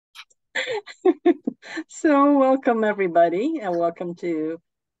So welcome everybody and welcome to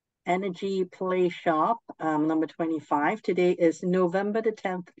Energy Playshop number 25. Today is November the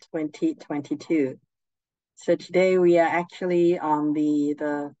 10th, 2022. So today we are actually on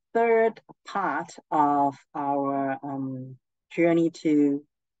the third part of our journey to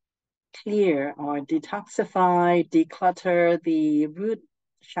clear or detoxify, declutter the root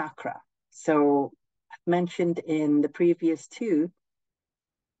chakra. So I've mentioned in the previous two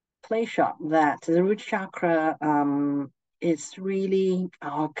play shop that the root chakra is really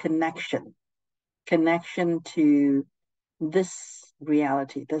our connection to this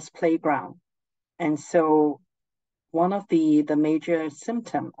reality, this playground. And so one of the major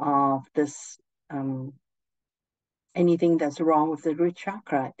symptom of this anything that's wrong with the root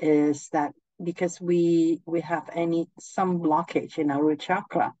chakra is that because we have some blockage in our root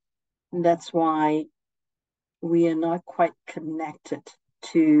chakra, that's why we are not quite connected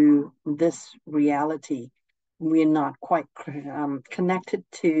to this reality. We're not quite connected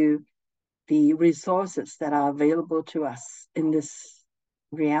to the resources that are available to us in this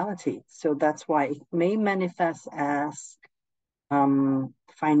reality. So that's why it may manifest as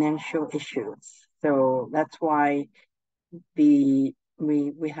financial issues. So that's why we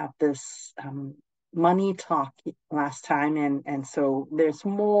have this money talk last time, and so there's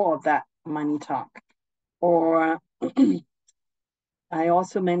more of that money talk. Or I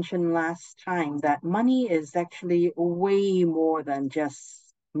also mentioned last time that money is actually way more than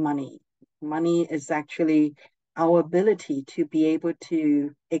just money. Money is actually our ability to be able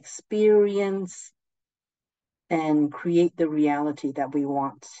to experience and create the reality that we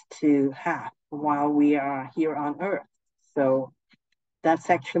want to have while we are here on earth. So that's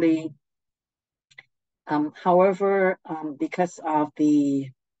actually, however, because of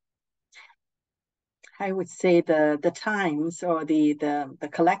I would say the times or the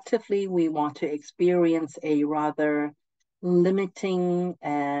collectively we want to experience a rather limiting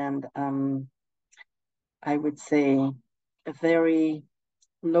and I would say a very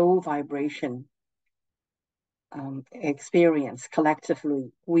low vibration experience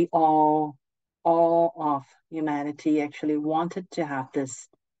collectively. We all of humanity actually wanted to have this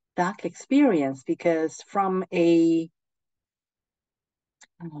dark experience because from a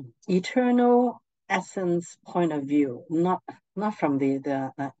eternal essence point of view, not from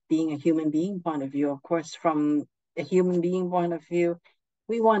the being a human being point of view. Of course, from a human being point of view,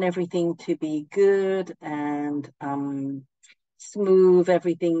 we want everything to be good and smooth.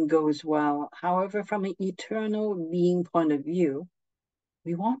 Everything goes well. However, from an eternal being point of view,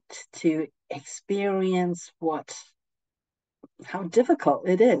 we want to experience how difficult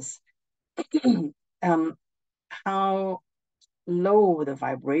it is, how low the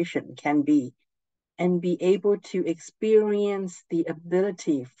vibration can be and be able to experience the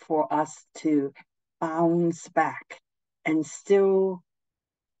ability for us to bounce back and still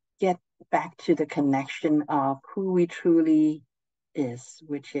get back to the connection of who we truly is,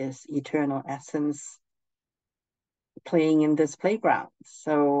 which is eternal essence playing in this playground.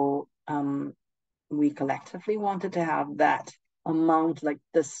 So we collectively wanted to have that amount, like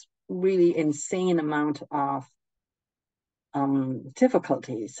this really insane amount of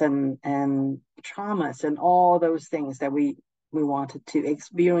difficulties and traumas and all those things that we wanted to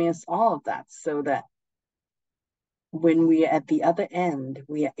experience all of that so that when we are at the other end,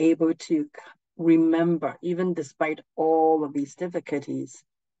 we are able to remember, even despite all of these difficulties,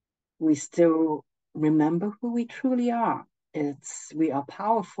 we still remember who we truly are. We are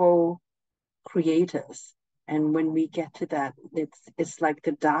powerful creators. And when we get to that, it's like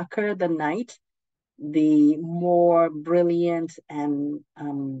the darker the night, the more brilliant and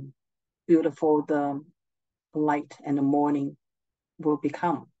beautiful the light and the morning will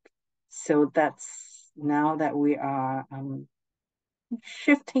become. So that's now that we are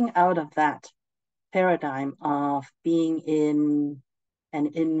shifting out of that paradigm of being in an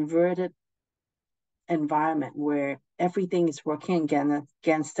inverted environment where everything is working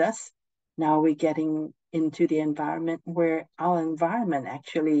against us. Now we're getting into the environment where our environment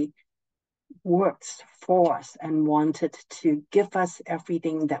actually works for us and wanted to give us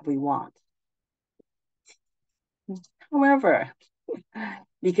everything that we want. However,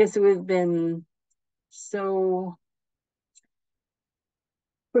 because we've been so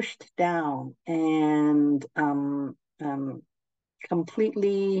pushed down and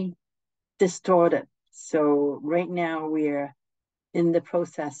completely distorted. So right now we're in the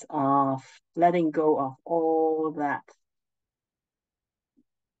process of letting go of all that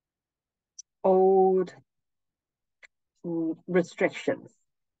old restrictions.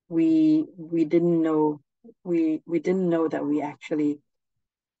 We didn't know we didn't know that we actually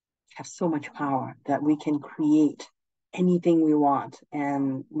have so much power that we can create anything we want.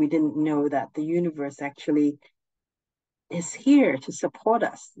 And we didn't know that the universe actually is here to support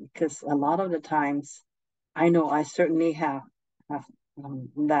us, because a lot of the times, I know I certainly have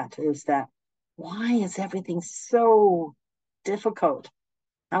that is that, why is everything so difficult?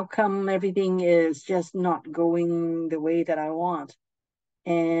 How come everything is just not going the way that I want?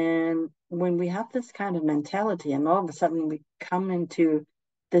 And when we have this kind of mentality, and all of a sudden we come into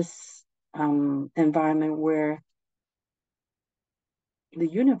this environment where the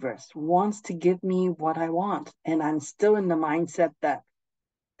universe wants to give me what I want, and I'm still in the mindset that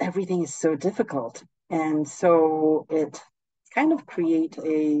everything is so difficult. And so it kind of create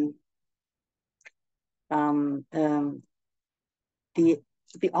um, um, the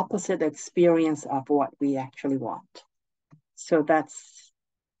the opposite experience of what we actually want. So that's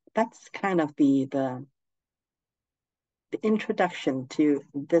kind of the introduction to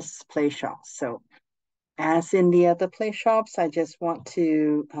this play shop. So as in the other play shops, I just want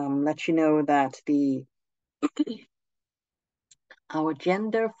to let you know that our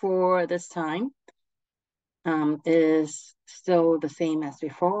agenda for this time is still the same as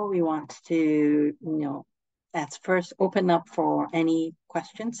before. We want to, at first open up for any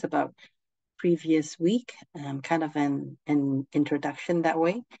questions about previous week, kind of an introduction that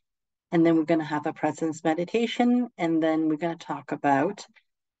way. And then we're going to have a presence meditation, and then we're going to talk about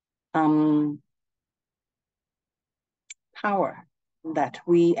power, that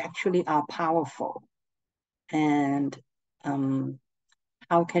we actually are powerful, and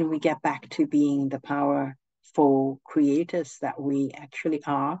how can we get back to being the powerful creators that we actually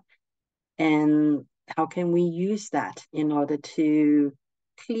are, and how can we use that in order to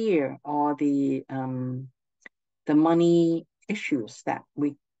clear all the money issues that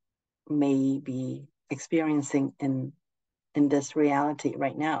we may be experiencing in this reality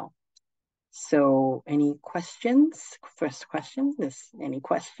right now. So any questions? First question is, any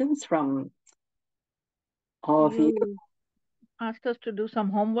questions from all of you? You asked us to do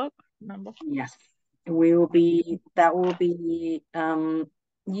some homework, remember? Yes, that will be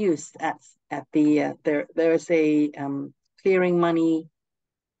used at the there's a clearing money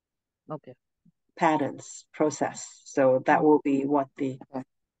Okay. patterns process. So that will be what the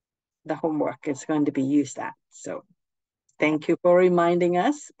homework is going to be used at. So thank you for reminding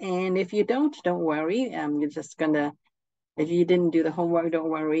us. And if you don't worry. You're just gonna, if you didn't do the homework, don't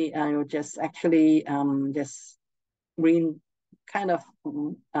worry. You'll just actually just read, kind of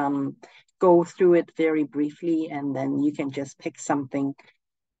go through it very briefly, and then you can just pick something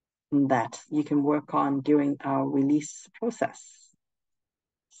that you can work on during our release process.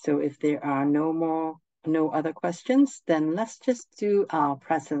 So if there are no other questions, then let's just do our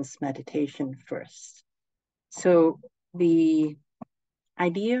presence meditation first. So the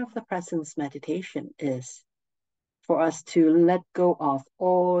idea of the presence meditation is for us to let go of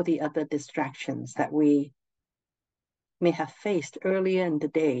all the other distractions that we may have faced earlier in the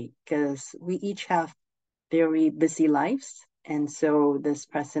day, because we each have very busy lives. And so this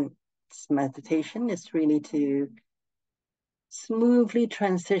presence meditation is really to smoothly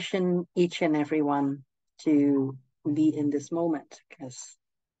transition each and every one to be in this moment, because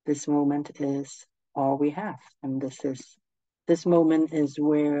this moment is all we have. And this moment is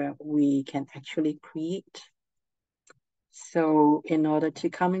where we can actually create. So in order to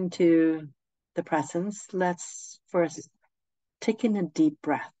come into the presence, let's first take in a deep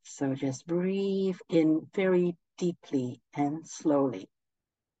breath. So just breathe in very deeply and slowly.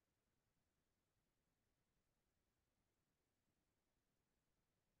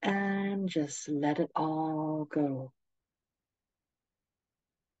 And just let it all go.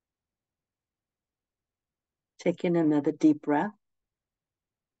 Take in another deep breath.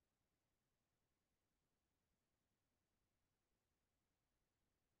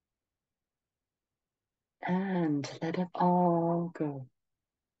 And let it all go.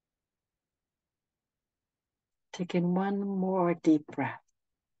 Take in one more deep breath.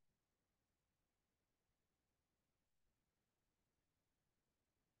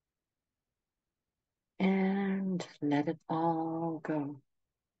 And let it all go.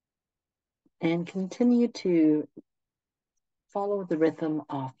 And continue to follow the rhythm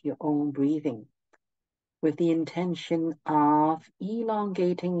of your own breathing, with the intention of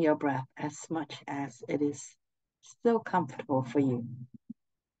elongating your breath as much as it is still comfortable for you.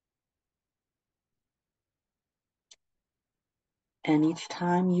 And each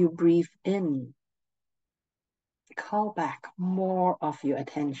time you breathe in, call back more of your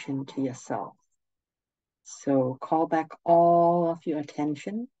attention to yourself. So call back all of your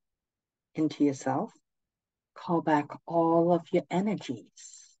attention into yourself. Call back all of your energies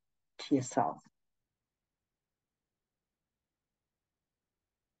to yourself.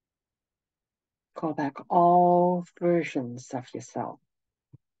 Call back all versions of yourself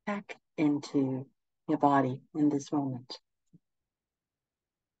back into your body in this moment.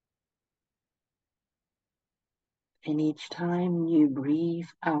 And each time you breathe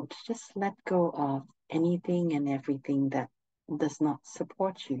out, just let go of anything and everything that does not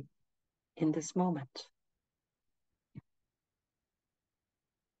support you in this moment.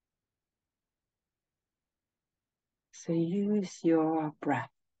 So use your breath.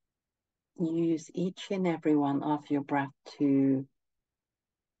 Use each and every one of your breath to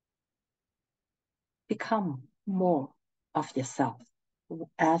become more of yourself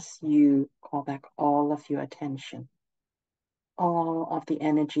as you call back all of your attention, all of the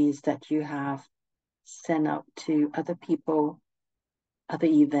energies that you have sent out to other people, other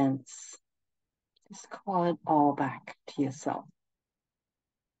events. Just call it all back to yourself.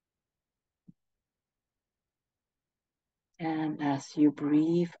 And as you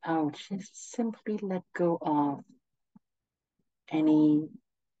breathe out, just simply let go of any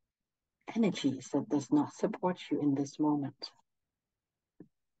energies that does not support you in this moment.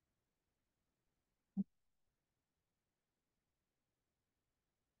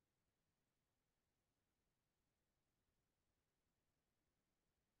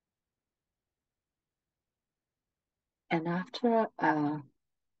 And after a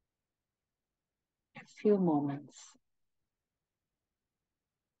few moments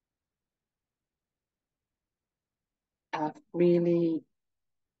of really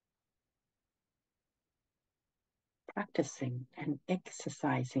practicing and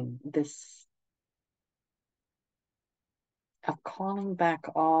exercising this, of calling back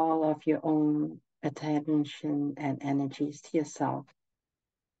all of your own attention and energies to yourself,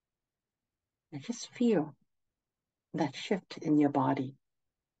 and just feel that shift in your body.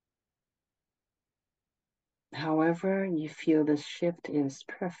 However you feel this shift is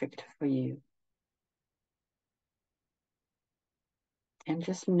perfect for you. And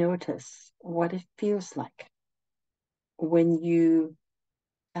just notice what it feels like when you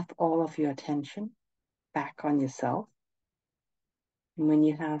have all of your attention back on yourself, and when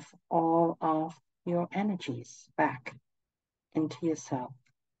you have all of your energies back into yourself,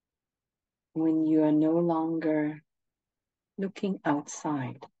 when you are no longer looking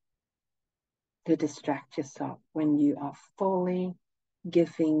outside to distract yourself, when you are fully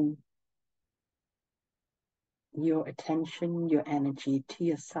giving your attention, your energy to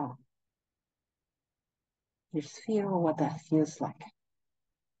yourself. Just feel what that feels like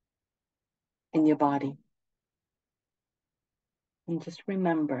in your body. And just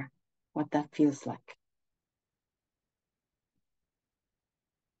remember what that feels like.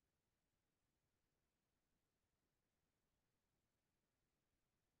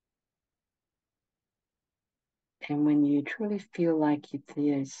 And when you truly feel like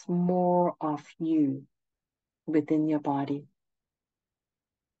there's more of you within your body,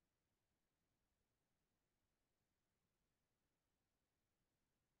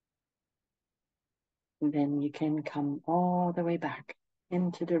 then you can come all the way back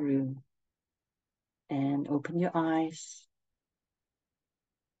into the room and open your eyes.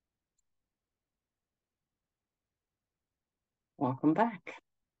 Welcome back.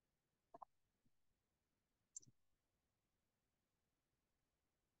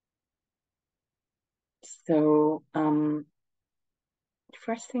 So,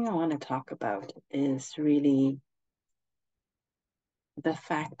 first thing I want to talk about is really the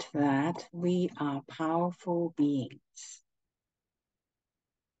fact that we are powerful beings.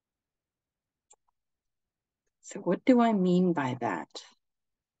 So what do I mean by that?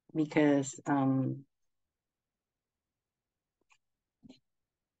 Because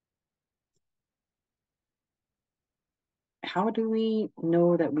how do we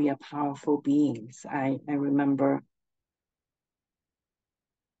know that we are powerful beings? I remember,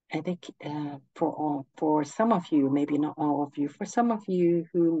 I think for some of you, maybe not all of you, for some of you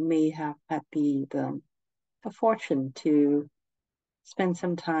who may have had the fortune to spend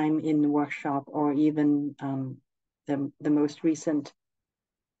some time in the workshop, or even the most recent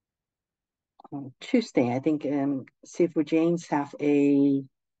Tuesday, I think Sifu James have an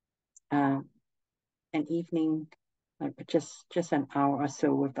evening, just an hour or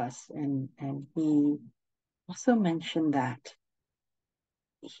so with us, and he also mentioned that.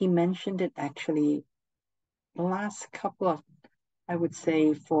 He mentioned it actually the last couple of, I would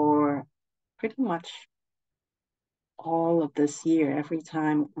say, for pretty much all of this year. Every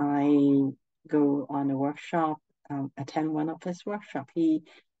time I go on a workshop, attend one of his workshops, he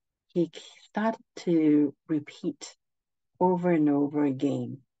started to repeat over and over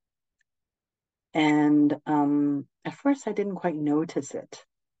again And at first, I didn't quite notice it.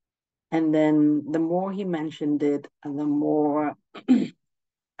 And then the more he mentioned it, and the more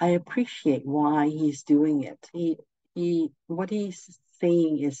I appreciate why he's doing it. What he's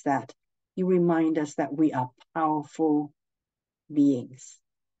saying is that he reminds us that we are powerful beings,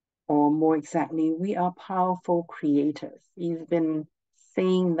 or more exactly, we are powerful creators. He's been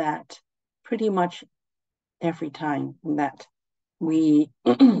saying that pretty much every time that we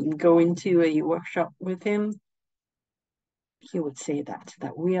go into a workshop with him. He would say that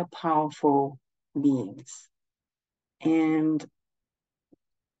we are powerful beings. And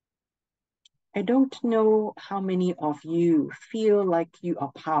I don't know how many of you feel like you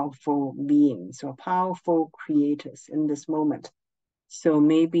are powerful beings or powerful creators in this moment. So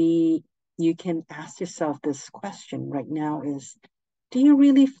maybe you can ask yourself this question right now is, do you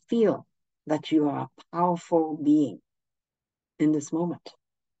really feel that you are a powerful being in this moment?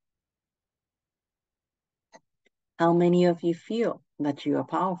 How many of you feel that you are a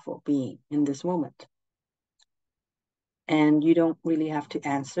powerful being in this moment? And you don't really have to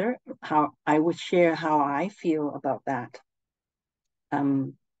answer. How I would share how I feel about that.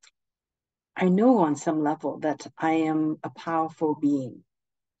 I know on some level that I am a powerful being,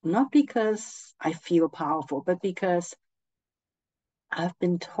 not because I feel powerful, but because I've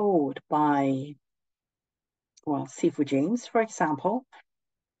been told by, well, Sifu James, for example,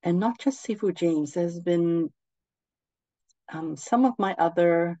 and not just Sifu James, there's been some of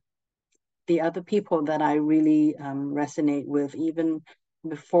the other people that I really resonate with, even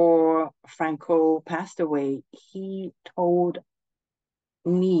before Franco passed away, he told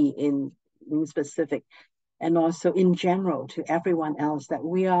me in specific, and also in general to everyone else, that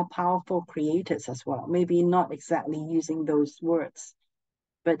we are powerful creators as well. Maybe not exactly using those words,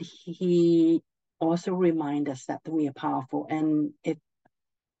 but he also reminds us that we are powerful. And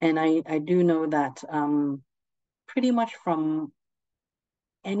I do know that pretty much from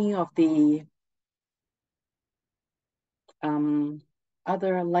any of the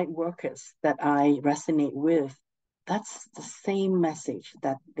other light workers that I resonate with, that's the same message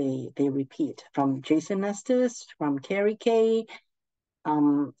that they repeat, from Jason Estes, from Carrie Kay.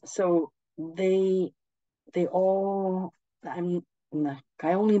 So they all, I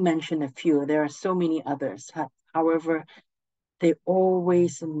only mention a few. There are so many others. However, they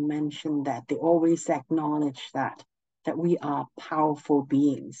always mention that. They always acknowledge that we are powerful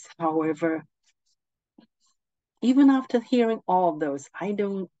beings. However, even after hearing all of those, I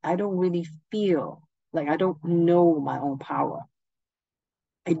don't really feel like, I don't know my own power.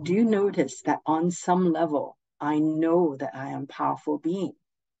 I do notice that on some level, I know that I am a powerful being.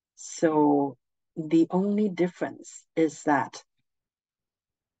 So the only difference is that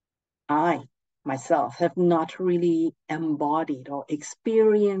I myself have not really embodied or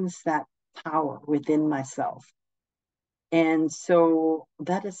experienced that power within myself. And so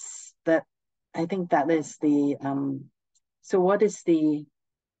that is that, I think that is the so what is the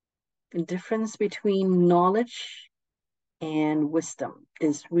difference between knowledge and wisdom?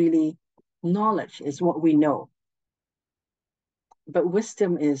 Is really, knowledge is what we know, but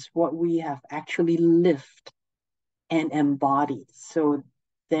wisdom is what we have actually lived and embodied. So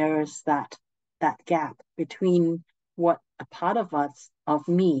there's that gap between what a part of us, of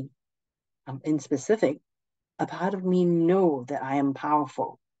me, in specific, a part of me know that I am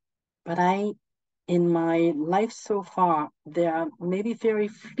powerful, but in my life so far, there are maybe very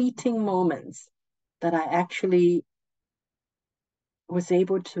fleeting moments that I actually was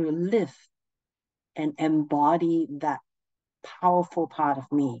able to live and embody that powerful part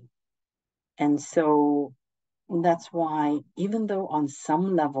of me. And so that's why, even though on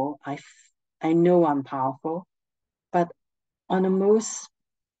some level I know I'm powerful, but on a most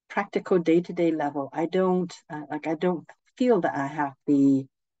practical day-to-day level, I don't feel that I have the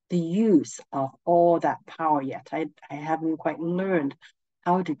use of all that power yet. I haven't quite learned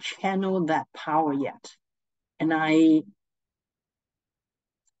how to channel that power yet. And I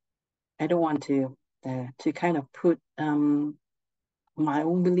don't want to kind of put my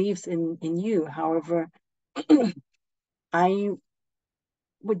own beliefs in you. However, I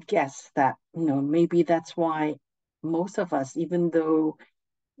would guess that, maybe that's why most of us, even though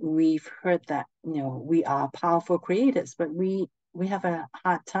we've heard that, we are powerful creators, but we have a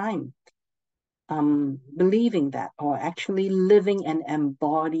hard time believing that, or actually living and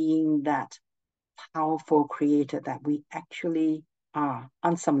embodying that powerful creator that we actually are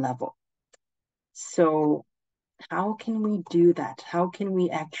on some level. So how can we do that? How can we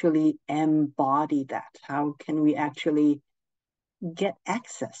actually embody that? How can we actually get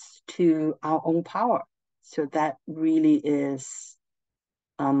access to our own power? So that really is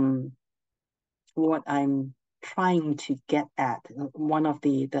what I'm trying to get at. One of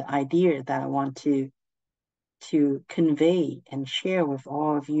the idea that I want to convey and share with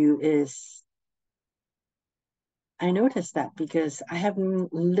all of you is, I noticed that because I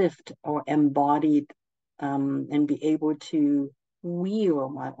haven't lived or embodied and be able to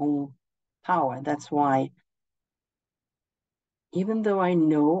wield my own power. That's why, even though I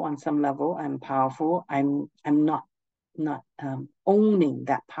know on some level I'm powerful, I'm not owning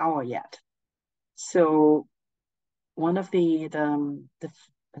that power yet. So one of the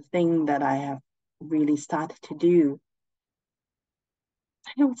thing that I have really started to do,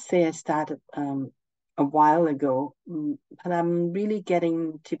 I don't say I started a while ago, but I'm really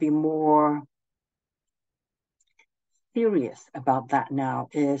getting to be more serious about that now,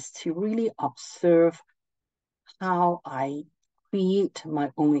 is to really observe how I create my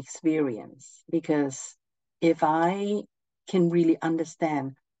own experience. Because if I can really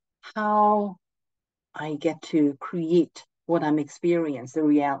understand how I get to create what I'm experiencing,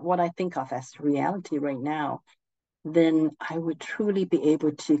 what I think of as reality right now, then I would truly be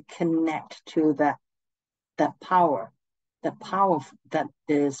able to connect to that power, the power that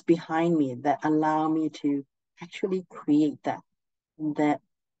is behind me, that allow me to actually create that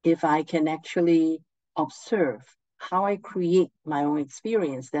if I can actually observe how I create my own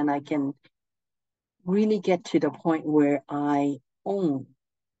experience, then I can really get to the point where I own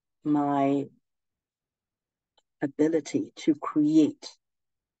my ability to create,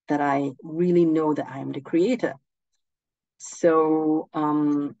 that I really know that I am the creator. So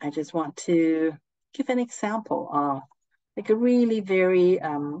I just want to give an example of, like, a really very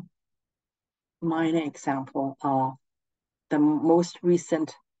minor example of the most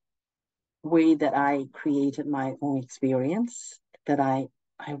recent way that I created my own experience, that I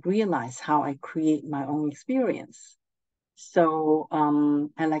realize how I create my own experience. So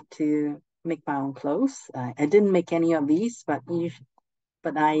I like to make my own clothes. I didn't make any of these, but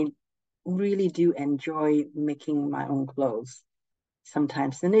I really do enjoy making my own clothes.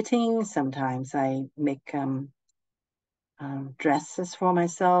 Sometimes knitting, sometimes I make dresses for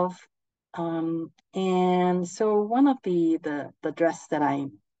myself. And so one of the dress that I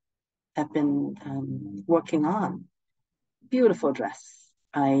have been working on, beautiful dress.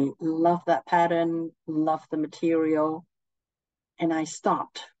 I love that pattern, love the material, and I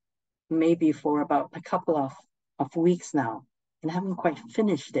stopped maybe for about a couple of weeks now, and haven't quite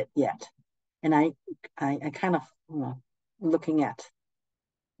finished it yet. And I kind of, looking at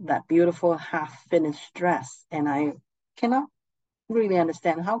that beautiful half finished dress, and I cannot really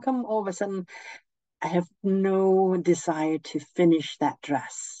understand how come all of a sudden I have no desire to finish that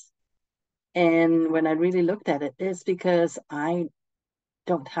dress. And when I really looked at it, it's because I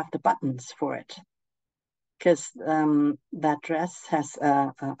don't have the buttons for it. Because that dress has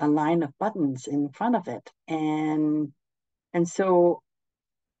a line of buttons in front of it, and so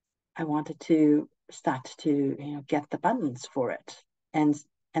I wanted to start to get the buttons for it, and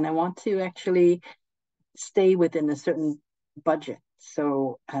I want to actually stay within a certain budget,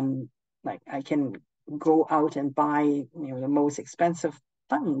 so like I can go out and buy the most expensive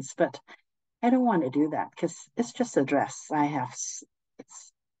buttons, but I don't want to do that because it's just a dress. It's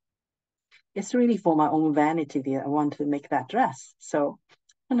it's really for my own vanity that I want to make that dress. So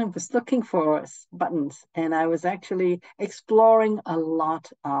when I was looking for buttons, and I was actually exploring a lot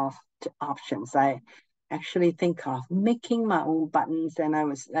of options. I actually think of making my own buttons, and I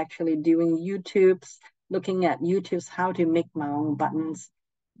was actually doing looking at YouTube's how to make my own buttons.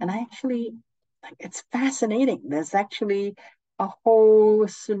 And I actually, like, it's fascinating. There's actually a whole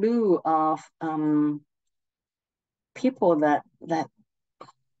slew of people that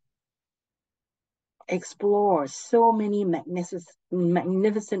explore so many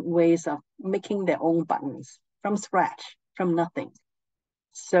magnificent ways of making their own buttons from scratch, from nothing.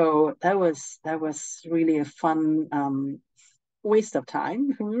 So that was really a fun waste of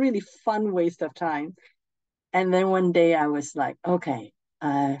time, really fun waste of time. And then one day I was like, okay,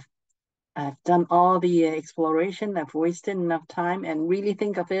 I've done all the exploration. I've wasted enough time, and really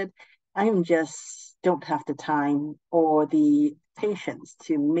think of it, I am just don't have the time or the patience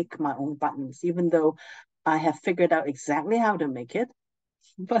to make my own buttons, even though I have figured out exactly how to make it.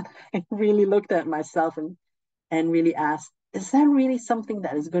 But I really looked at myself and really asked, is that really something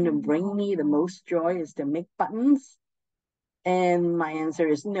that is going to bring me the most joy, is to make buttons? And my answer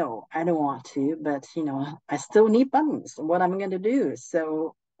is no, I don't want to, but I still need buttons. What am I going to do?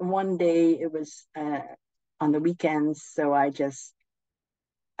 So one day it was on the weekends, so I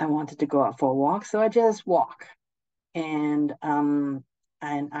wanted to go out for a walk, so I just walk, and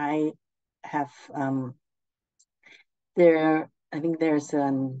I have there. I think there's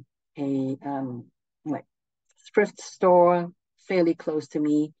a like thrift store fairly close to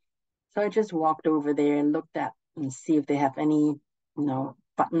me. So I just walked over there and looked at and see if they have any,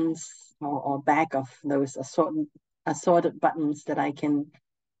 buttons or bag of those assorted buttons that I can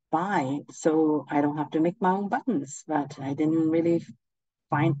buy, so I don't have to make my own buttons. But I didn't really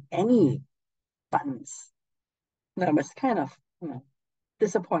find any buttons. I was kind of,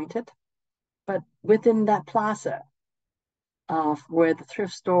 disappointed. But within that plaza of where the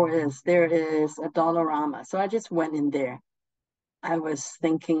thrift store is, there is a Dollarama. So I just went in there. I was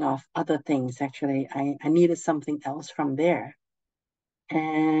thinking of other things actually. I needed something else from there.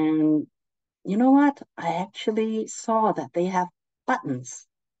 And you know what? I actually saw that they have buttons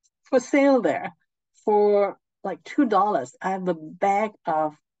for sale there for like $2. I have a bag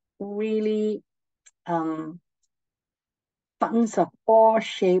of really buttons of all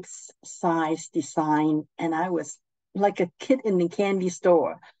shapes, size, design, and I was like a kid in the candy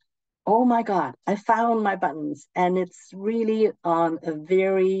store. Oh my God, I found my buttons, and it's really on a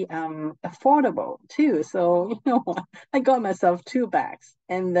very affordable too. So, I got myself two bags.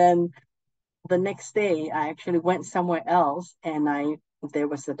 And then the next day, I actually went somewhere else and there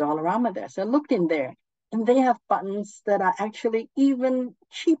was a Dollarama there. So I looked in there, and they have buttons that are actually even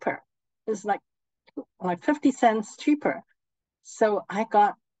cheaper. It's like 50 cents cheaper. So I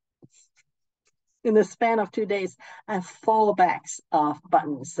got, in the span of 2 days, I have 4 bags of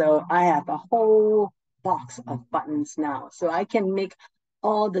buttons. So I have a whole box of buttons now. So I can make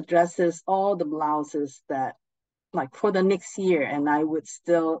all the dresses, all the blouses that like for the next year, and I would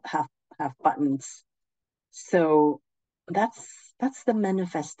still have buttons. So that's the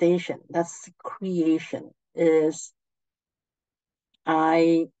manifestation. That's creation. Is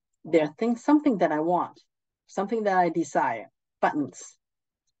I there are things something that I want, something that I desire, buttons.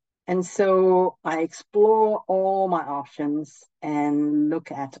 And so I explore all my options and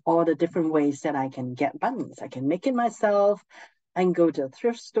look at all the different ways that I can get buttons. I can make it myself. I can go to a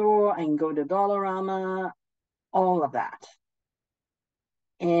thrift store. I can go to Dollarama, all of that.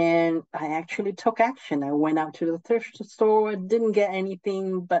 And I actually took action. I went out to the thrift store, didn't get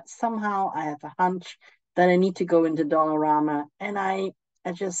anything, but somehow I have a hunch that I need to go into Dollarama. And I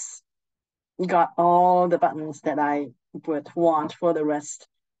just got all the buttons that I would want for the rest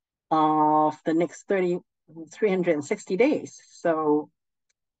of the next 360 days. So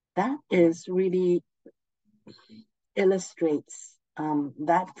that is really illustrates,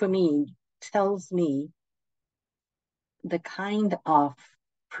 that for me tells me the kind of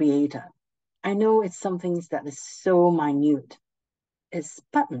creator. I know it's something that is so minute. It's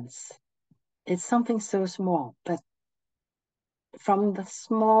buttons. It's something so small, but from the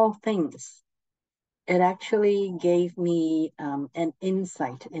small things, it actually gave me an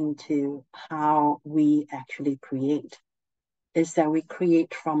insight into how we actually create. Is that we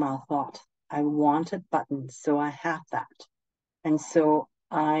create from our thought. I wanted buttons, so I have that. And so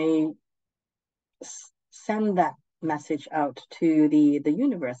I send that message out to the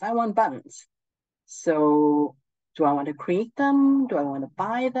universe. I want buttons. So do I want to create them? Do I want to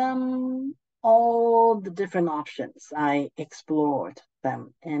buy them? All the different options. I explored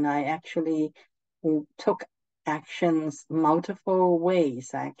them, and I actually took actions multiple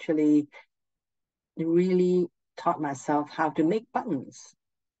ways. I actually really taught myself how to make buttons.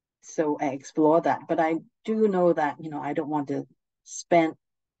 So I explore that. But I do know that, I don't want to spend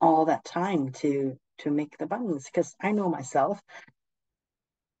all that time to make the buttons, because I know myself.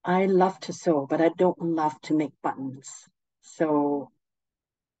 I love to sew, but I don't love to make buttons. So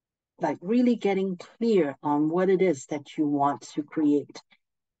like really getting clear on what it is that you want to create,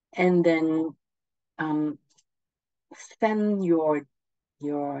 and then um, send your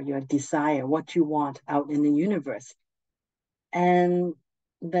desire, what you want, out in the universe, and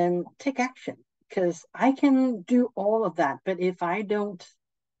then take action. Because I can do all of that, but if I don't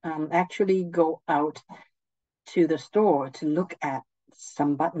actually go out to the store to look at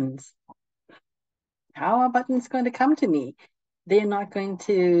some buttons, how are buttons going to come to me? They're not going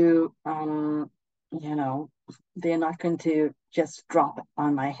to, you know, they're not going to just drop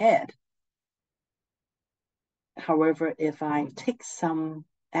on my head. However, if I take some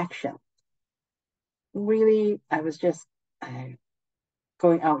action, really, I was just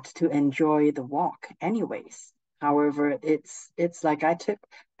going out to enjoy the walk anyways. However, it's like I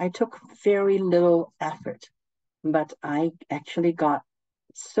took very little effort, but I actually got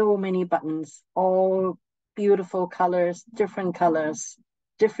so many buttons, all beautiful colors, different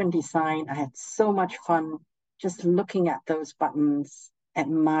design. I had so much fun just looking at those buttons,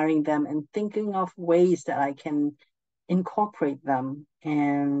 admiring them, and thinking of ways that I can incorporate them,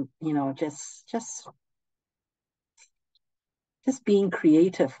 and just just being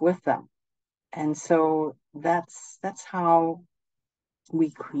creative with them. And so that's how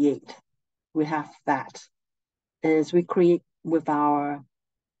we create. We have that, is we create with our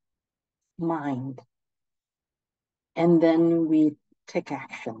mind, and then we take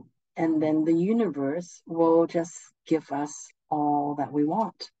action, and then the universe will just give us all that we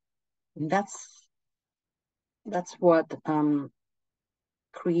want. And that's what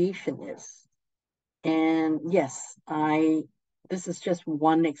creation is. And yes, this is just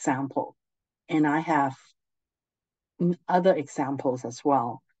one example, and I have other examples as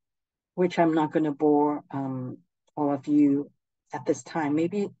well, which I'm not going to bore all of you at this time.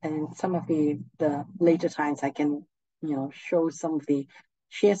 Maybe in some of the later times I can,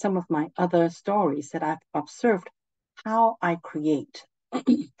 share some of my other stories that I've observed how I create.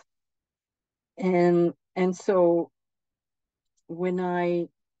 And so when I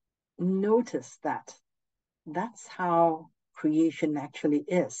notice that that's how creation actually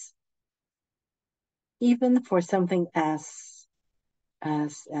is, even for something as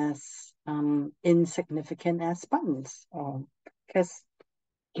insignificant as buttons, because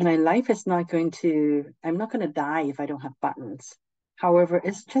my life is not going to, I'm not going to die if I don't have buttons. However,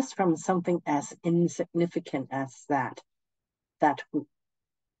 it's just from something as insignificant as that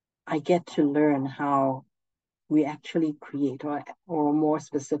I get to learn how we actually create, or more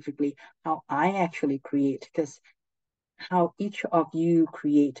specifically, how I actually create, because how each of you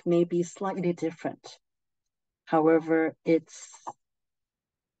create may be slightly different. However, it's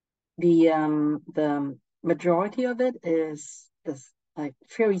the majority of it is like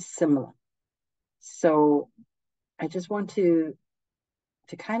very similar. So I just want to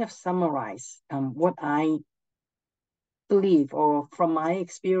kind of summarize what I believe, or from my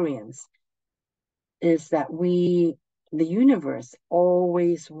experience, is that the universe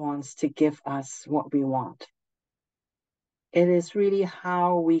always wants to give us what we want. It is really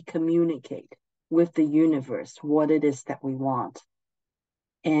how we communicate with the universe what it is that we want.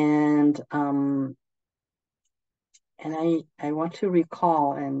 And I want to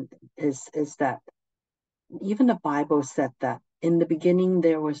recall, and is that even the Bible said that in the beginning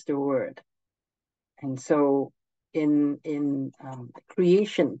there was the Word. And so in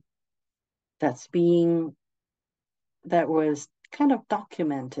creation that was kind of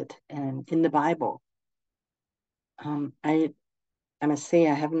documented in the Bible. I must say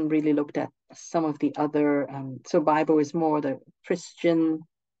I haven't really looked at some of the other. So Bible is more the Christian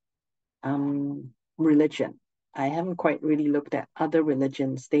religion. I haven't quite really looked at other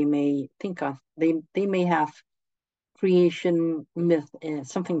religions. They may think of they may have creation myth is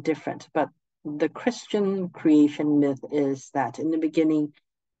something different, but the Christian creation myth is that in the beginning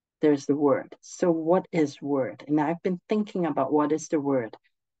there's the Word. So what is Word? And I've been thinking about what is the Word.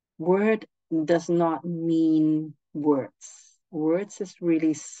 Word does not mean words. Words is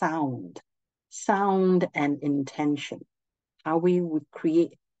really sound and intention. How we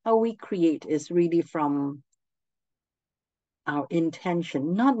create is really from our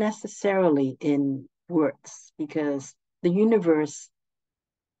intention, not necessarily in words, because the universe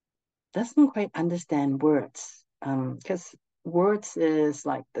doesn't quite understand words. Because words is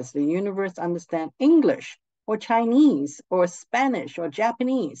like, does the universe understand English or Chinese or Spanish or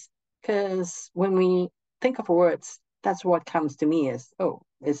Japanese? Because when we think of words, that's what comes to me is, oh,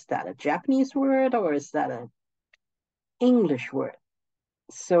 is that a Japanese word or is that an English word?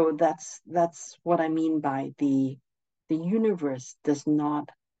 So that's what I mean by the universe does not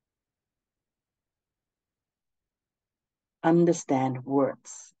understand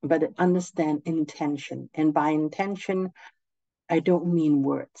words, but it understand intention. And by intention, I don't mean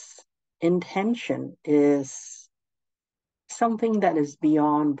words. Intention is something that is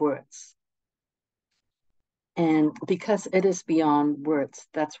beyond words. And because it is beyond words,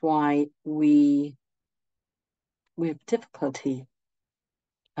 that's why we have difficulty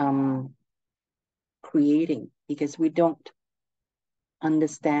creating, because we don't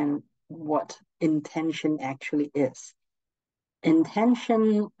understand what intention actually is.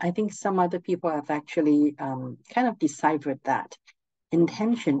 Intention, I think some other people have actually kind of deciphered that.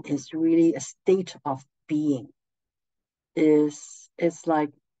 Intention is really a state of being. Is like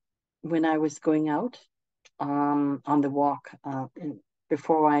when I was going out on the walk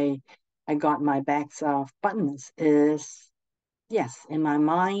before I got my bags of buttons, is yes, in my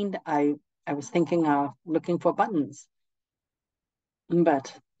mind I was thinking of looking for buttons,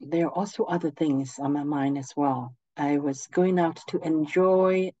 but there are also other things on my mind as well. I was going out to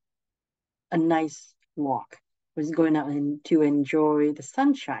enjoy a nice walk. I was going out to enjoy the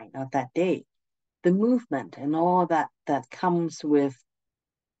sunshine of that day, the movement and all that comes with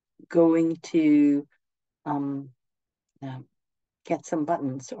going to get some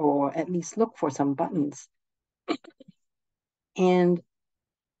buttons, or at least look for some buttons. And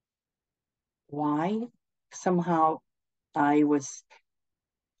why? Somehow I was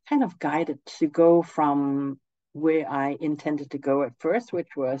kind of guided to go from where I intended to go at first,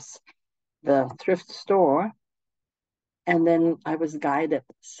 which was the thrift store. And then I was guided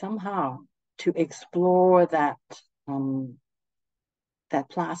somehow to explore that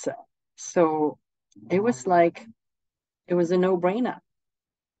plaza. So it was like, it was a no-brainer.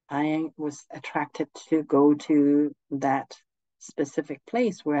 I was attracted to go to that specific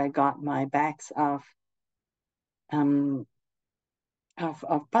place where I got my bags um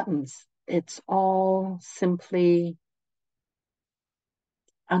of buttons. It's all simply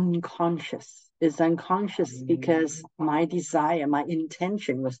unconscious. It's unconscious because my desire, my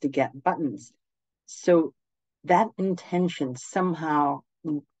intention was to get buttons. So that intention somehow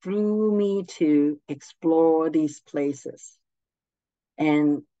drew me to explore these places.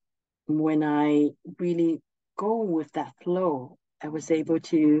 And when I really go with that flow, I was able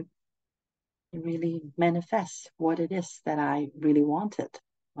to really manifest what it is that I really wanted.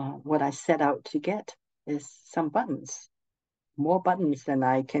 What I set out to get is some buttons, more buttons than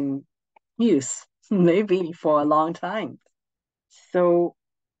I can use, maybe for a long time. So,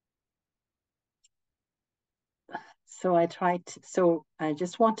 so I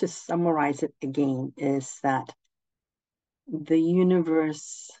just want to summarize it again, is that the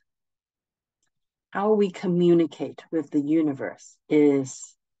universe, how we communicate with the universe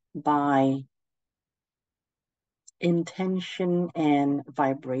is by intention and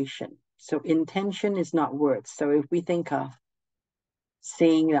vibration. So intention is not words. So if we think of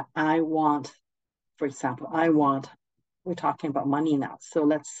saying that I want, for example, we're talking about money now. So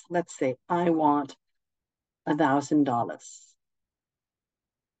let's say I want $1,000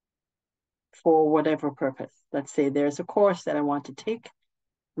 for whatever purpose. Let's say there's a course that I want to take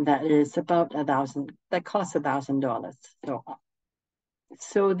that is about that costs $1,000.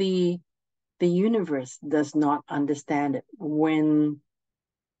 So the universe does not understand it when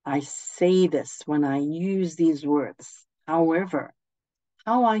I say this, when I use these words. However,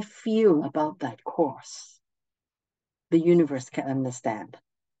 how I feel about that course, the universe can understand.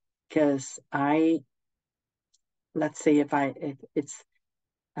 Because let's say it's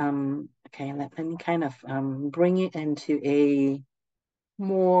okay, let me kind of bring it into a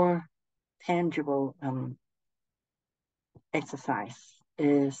more tangible exercise.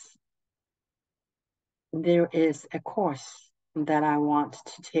 Is there is a course that I want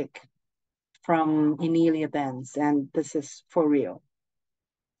to take from Emilia Benz, and this is for real.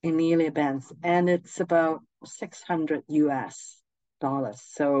 Emilia Benz, and it's about 600 US dollars.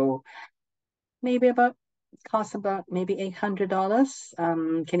 So maybe about costs about maybe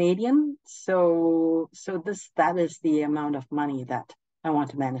 $800 Canadian. So that is the amount of money that I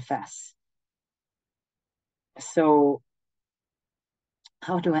want to manifest. So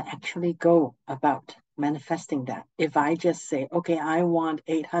how do I actually go about manifesting that? If I just say, okay, I want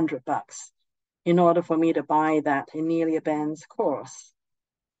 $800 in order for me to buy that Emilia Benz course,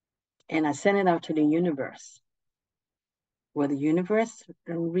 and I send it out to the universe, will the universe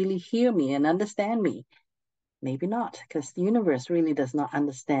really hear me and understand me? Maybe not, because the universe really does not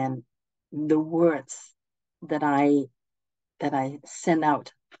understand the words that I send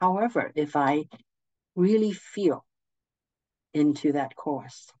out. However, if I really feel into that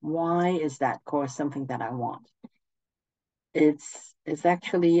course, why is that course something that I want? It's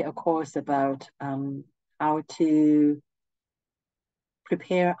actually a course about how to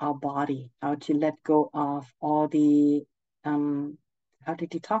prepare our body, how to let go of all the how to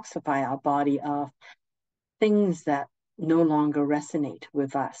detoxify our body of things that no longer resonate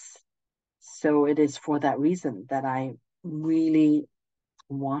with us. So it is for that reason that I really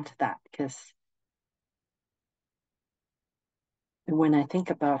want that, because when I think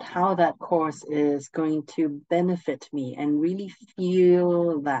about how that course is going to benefit me and really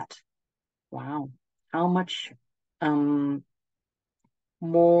feel that, wow, how much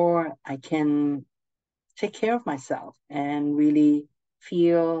more I can take care of myself and really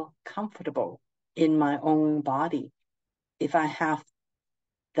feel comfortable in my own body if I have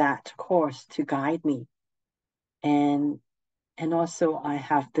that course to guide me. And also I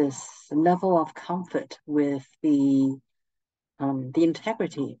have this level of comfort with the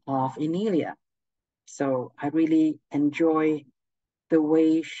integrity of Emilia. So I really enjoy the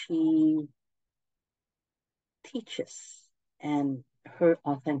way she teaches and her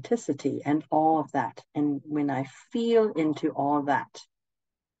authenticity and all of that. And when I feel into all that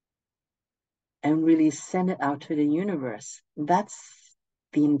and really send it out to the universe, that's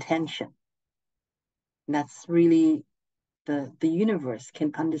the intention. That's really the universe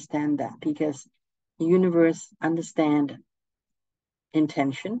can understand that, because the universe understand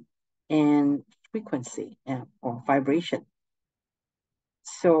intention and frequency or vibration.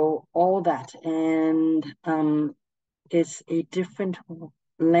 So all that, and it's a different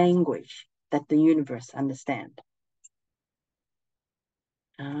language that the universe understand.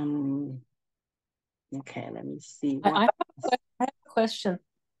 Okay, let me see. I have a question.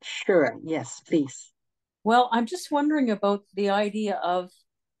 Sure, yes, please. Well, I'm just wondering about the idea of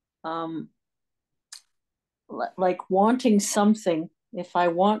like wanting something. If I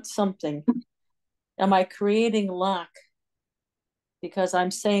want something, am I creating lack because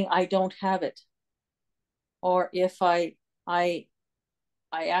I'm saying I don't have it? Or if I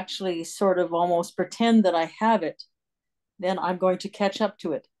actually sort of almost pretend that I have it, then I'm going to catch up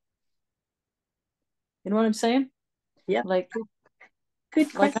to it. You know what I'm saying? Yeah. Like,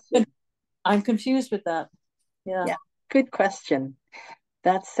 good like question. I'm confused with that. Yeah. Yeah, good question.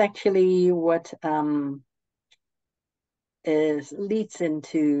 That's actually what leads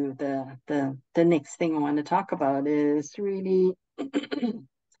into the next thing I want to talk about, is really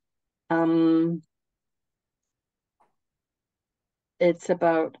it's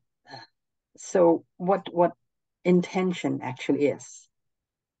about, so what intention actually is.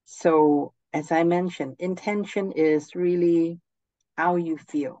 So as I mentioned, intention is really how you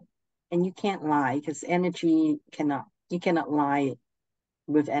feel, and you can't lie, because you cannot lie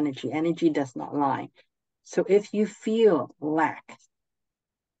with energy. Energy does not lie. So if you feel lack,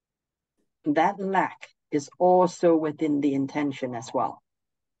 that lack is also within the intention as well.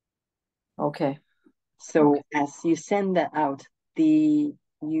 Okay. So okay. as you send that out,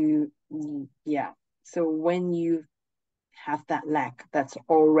 yeah. So when you have that lack, that's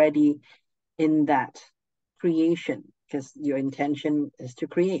already in that creation, because your intention is to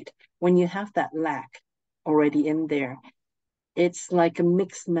create. When you have that lack already in there, it's like a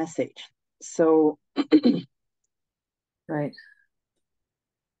mixed message. So Right.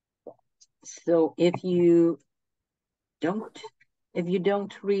 so don't if you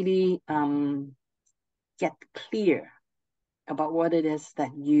don't really get clear about what it is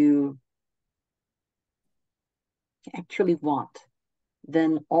that you actually want,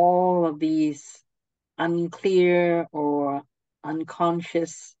 then all of these unclear or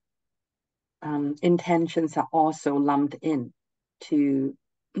unconscious intentions are also lumped in to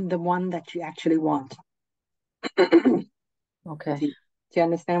the one that you actually want. Okay. Do you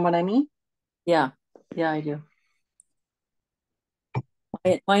understand what I mean? Yeah. Yeah, I do.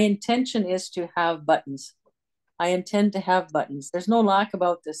 My intention is to have buttons. I intend to have buttons. There's no lack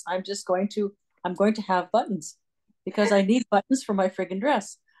about this. I'm going to have buttons because I need buttons for my friggin'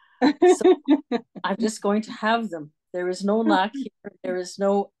 dress. So I'm just going to have them. There is no lack here. There is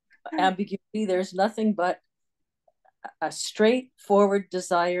no ambiguity. There's nothing but a straightforward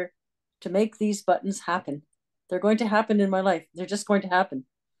desire to make these buttons happen. They're going to happen in my life. They're just going to happen.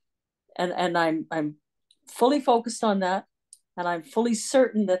 And I'm fully focused on that. And I'm fully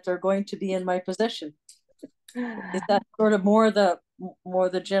certain that they're going to be in my possession. Is that sort of more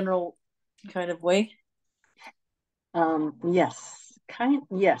the general kind of way? Yes,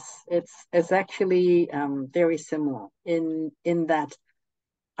 yes. It's actually very similar in that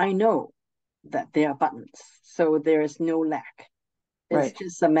I know that there are buttons, so there is no lack. It's Right.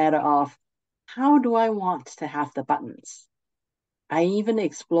 just a matter of, how do I want to have the buttons? I even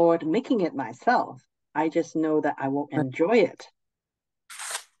explored making it myself. I just know that I won't Right. enjoy it.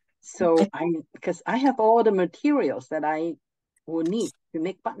 So because I have all the materials that I will need to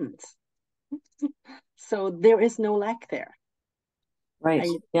make buttons. So there is no lack there. Right.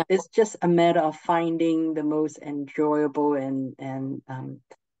 Yeah. It's just a matter of finding the most enjoyable and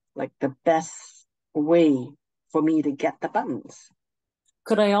like the best way for me to get the buttons.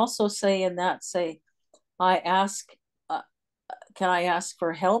 Could I also say in that say I ask uh, can I ask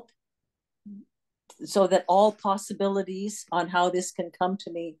for help so that all possibilities on how this can come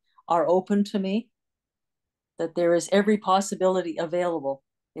to me are open to me, that there is every possibility available.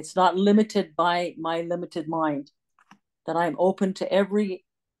 It's not limited by my limited mind, that I'm open to every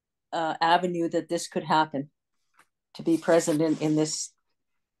avenue that this could happen, to be present in this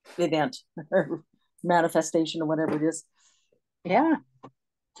event or manifestation or whatever it is. Yeah,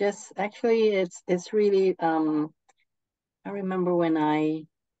 just actually it's really I remember when I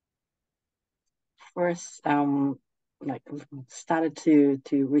first like started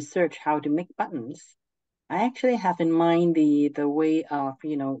to research how to make buttons. I actually have in mind the way of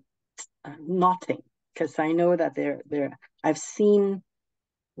knotting, because I know that I've seen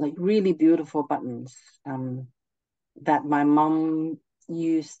like really beautiful buttons that my mom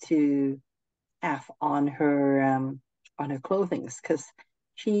used to have on her on her clothing, because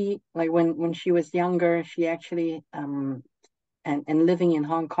she, like, when she was younger, she actually and living in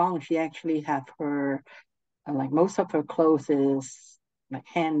Hong Kong, she actually have her like most of her clothes is like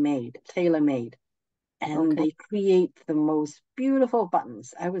handmade, tailor-made, and Okay. they create the most beautiful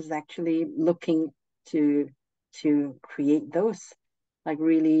buttons. I was actually looking to create those, like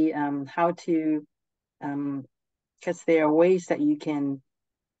really how to because there are ways that you can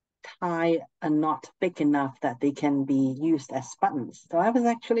tie a knot big enough that they can be used as buttons. So I was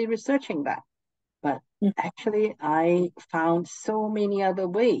actually researching that, but Mm. actually I found so many other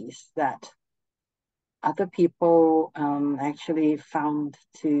ways that other people actually found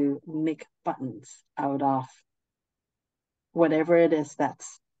to make buttons out of whatever it is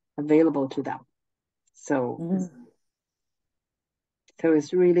that's available to them. So, Mm. so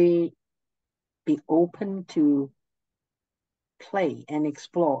it's really be open to play and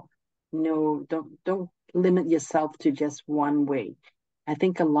explore. No, don't limit yourself to just one way. I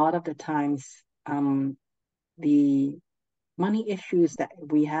think a lot of the times, the money issues that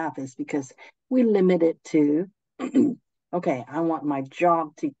we have is because we limit it to, okay, I want my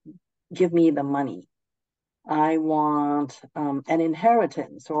job to give me the money. I want an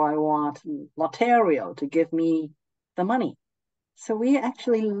inheritance, or I want Lotterio to give me the money. So we're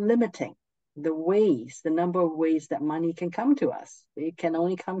actually limiting the ways, the number of ways that money can come to us. It can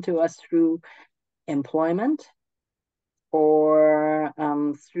only come to us through employment, or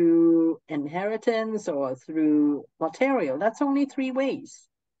through inheritance, or through Lotterio. That's only three ways.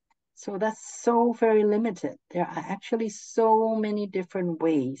 So that's so very limited. There are actually so many different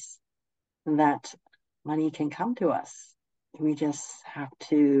ways that money can come to us. We just have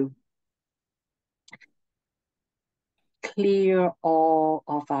to clear all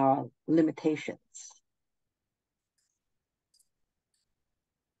of our limitations.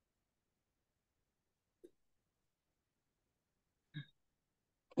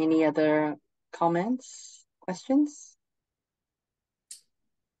 Any other comments, questions?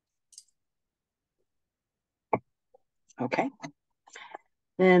 Okay,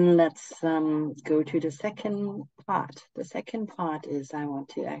 then let's go to the second part. The second part is I want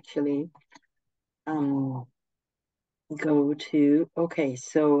to actually um, go to, okay,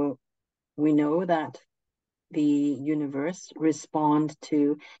 so we know that the universe respond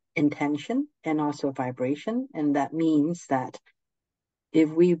to intention and also vibration. And that means that if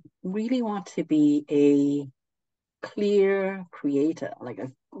we really want to be a clear creator, like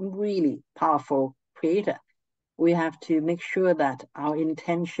a really powerful creator, we have to make sure that our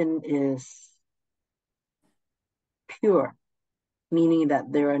intention is pure, meaning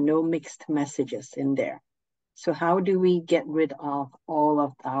that there are no mixed messages in there. So how do we get rid of all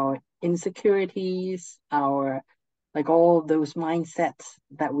of our insecurities, our like all those mindsets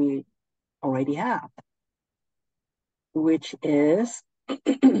that we already have, which is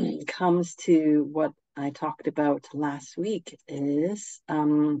comes to what I talked about last week is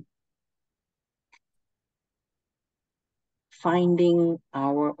finding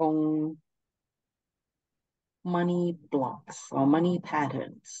our own money blocks or money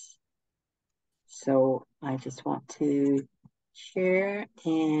patterns. So I just want to share,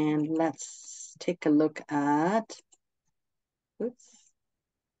 and let's take a look at, oops.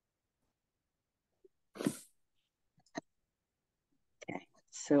 Okay,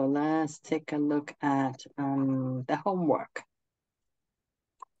 so let's take a look at the homework.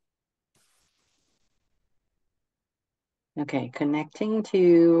 Okay, connecting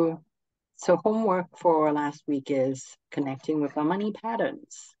to, so homework for last week is connecting with our money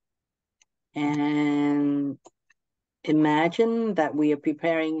patterns. And imagine that we are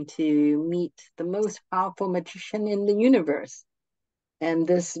preparing to meet the most powerful magician in the universe. And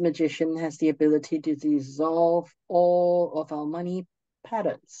this magician has the ability to dissolve all of our money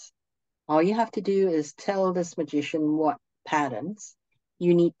patterns. All you have to do is tell this magician what patterns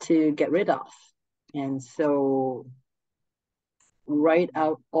you need to get rid of. And so write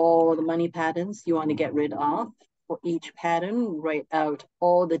out all the money patterns you want to get rid of. For each pattern, write out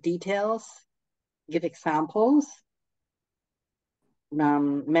all the details, give examples,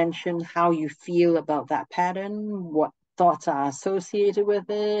 mention how you feel about that pattern, what thoughts are associated with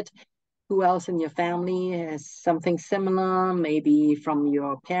it, who else in your family has something similar, maybe from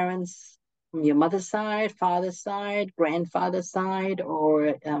your parents, from your mother's side, father's side, grandfather's side,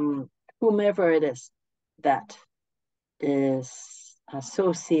 or whomever it is that is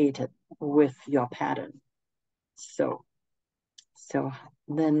associated with your pattern. So, so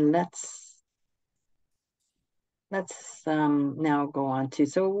then let's now go on to,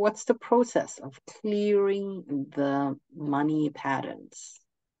 so what's the process of clearing the money patterns?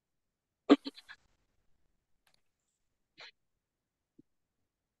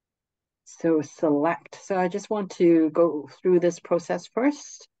 So select. So I just want to go through this process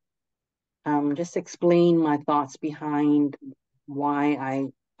first. Just explain my thoughts behind why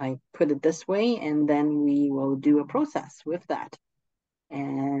I put it this way, and then we will do a process with that.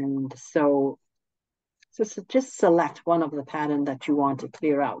 And so just select one of the pattern that you want to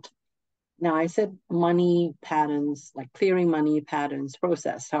clear out. Now, I said money patterns, like clearing money patterns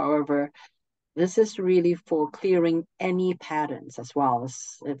process. However, this is really for clearing any patterns as well.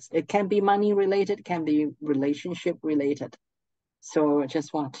 It can be money related, it can be relationship related. So I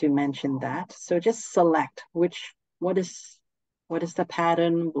just want to mention that. So just select what is the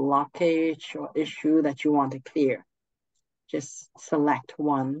pattern, blockage, or issue that you want to clear. Just select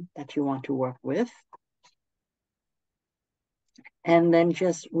one that you want to work with. And then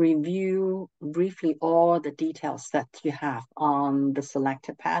just review briefly all the details that you have on the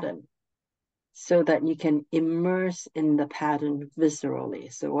selected pattern so that you can immerse in the pattern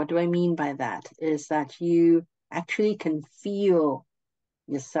viscerally. So what do I mean by that? Is that you actually can feel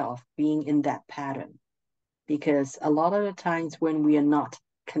yourself being in that pattern. Because a lot of the times when we are not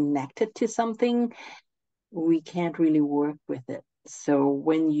connected to something, we can't really work with it. So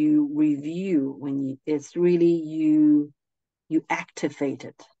when you review, it's really you activate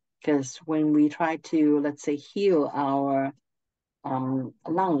it. Because when we try to, let's say, heal our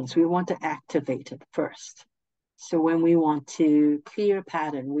lungs, we want to activate it first. So when we want to clear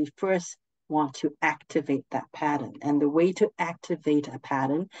pattern, we first want to activate that pattern. And the way to activate a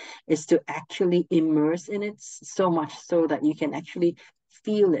pattern is to actually immerse in it so much so that you can actually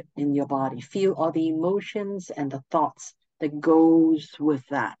feel it in your body, feel all the emotions and the thoughts that goes with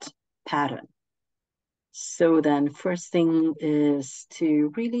that pattern. So then first thing is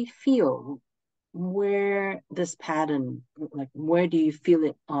to really feel where this pattern, like where do you feel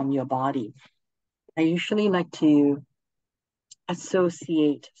it on your body? I usually like to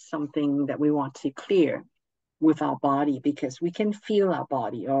associate something that we want to clear with our body because we can feel our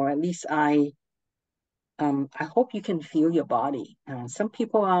body, or at least I hope you can feel your body. Some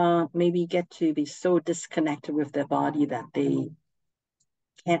people maybe get to be so disconnected with their body that they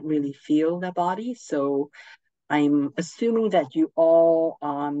can't really feel their body. So I'm assuming that you all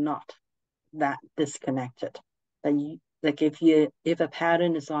are not that disconnected. That you, like if a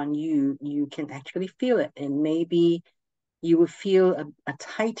pattern is on you, you can actually feel it, and maybe you will feel a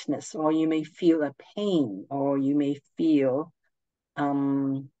tightness, or you may feel a pain, or you may feel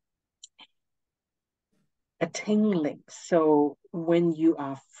a tingling. So when you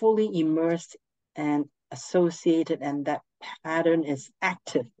are fully immersed and associated, and that pattern is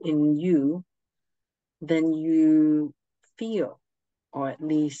active in you, then you feel, or at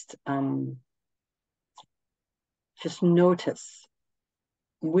least just notice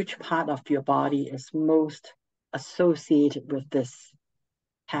which part of your body is most associated with this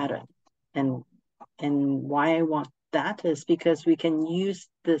pattern. And why I want that is because we can use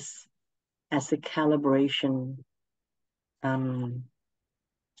this as a calibration, kind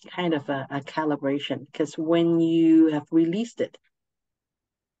of a calibration, because when you have released it,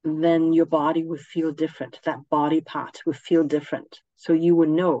 then your body will feel different. That body part will feel different. So you would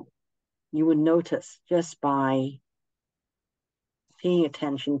know, you would notice just by paying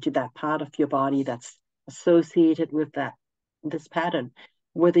attention to that part of your body that's associated with this pattern,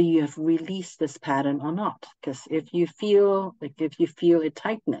 whether you have released this pattern or not. Because if you feel a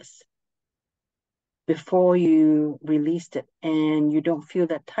tightness before you released it, and you don't feel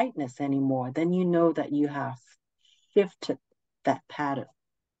that tightness anymore, then you know that you have shifted that pattern.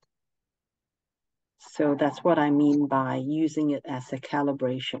 So that's what I mean by using it as a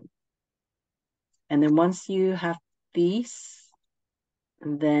calibration. And then once you have these,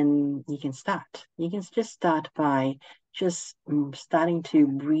 then you can start. You can just start by just starting to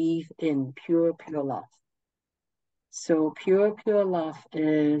breathe in pure, pure love. So pure, pure love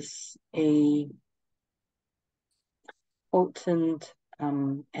is a potent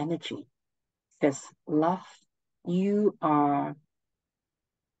energy, because love, you are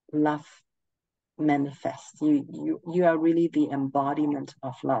love manifest. You are really the embodiment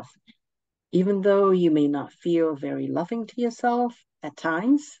of love. Even though you may not feel very loving to yourself at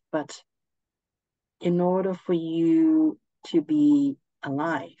times, but in order for you to be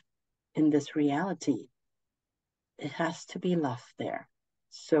alive in this reality, it has to be love there.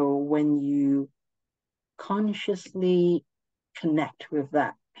 So when you consciously connect with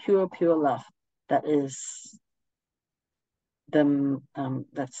that pure, pure love, that is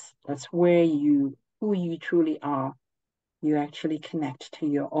that's where who you truly are. You actually connect to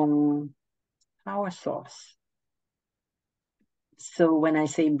your own power source. So when I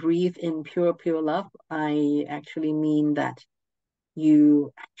say breathe in pure, pure love, I actually mean that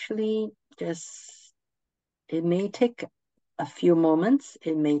you actually it may take a few moments,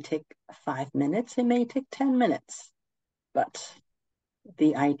 it may take 5 minutes, it may take 10 minutes, but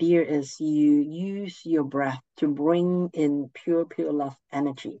the idea is you use your breath to bring in pure, pure love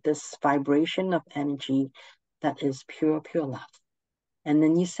energy, this vibration of energy that is pure, pure love. And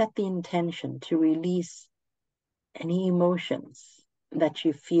then you set the intention to release any emotions that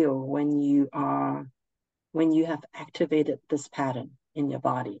you feel when you have activated this pattern in your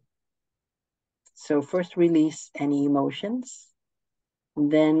body. So first release any emotions,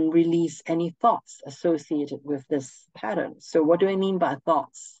 then release any thoughts associated with this pattern. So what do I mean by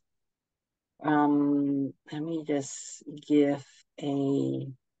thoughts? Let me just give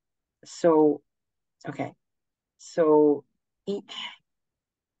okay. So each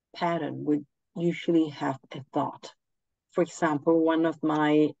pattern would usually have a thought. For example, one of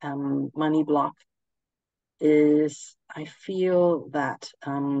my money block is I feel that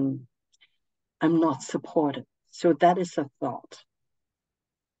I'm not supported. So that is a thought.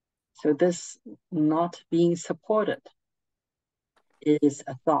 So this not being supported is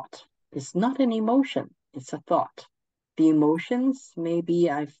a thought. It's not an emotion, it's a thought. The emotions, maybe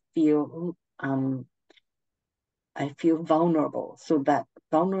I feel vulnerable. So that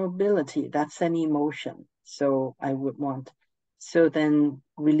vulnerability, that's an emotion. So I would want, so then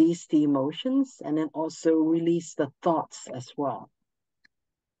release the emotions and then also release the thoughts as well.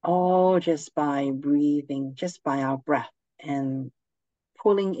 All just by breathing, just by our breath and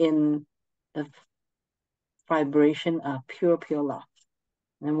pulling in the vibration of pure, pure love.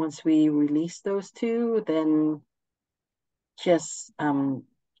 And once we release those two, then just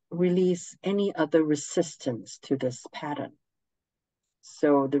release any other resistance to this pattern.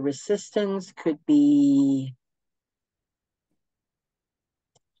 So the resistance could be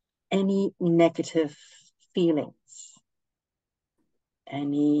any negative feelings,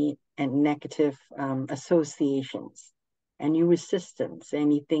 any negative associations, any resistance,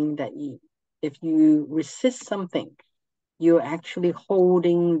 anything that if you resist something, you're actually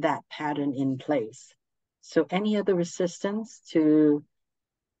holding that pattern in place. So any other resistance to,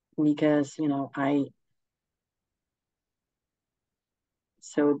 because,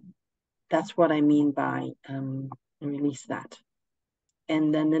 so that's what I mean by release that.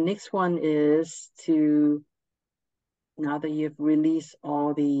 And then the next one is to, now that you've released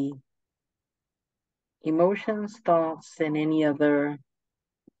all the emotions, thoughts, and any other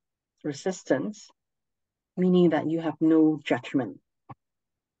resistance, meaning that you have no judgment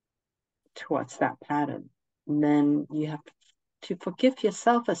towards that pattern, and then you have to forgive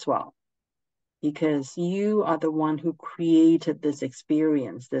yourself as well, because you are the one who created this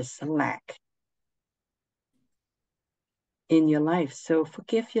experience, this lack in your life. So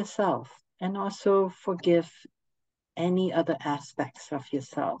forgive yourself and also forgive any other aspects of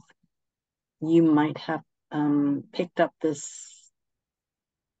yourself. You might have picked up this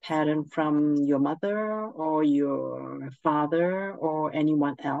pattern from your mother or your father or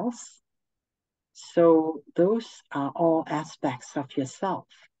anyone else. So those are all aspects of yourself.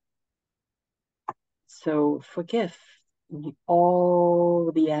 So forgive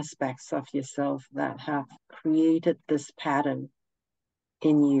all the aspects of yourself that have created this pattern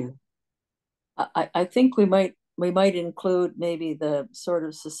in you. I think we might include maybe the sort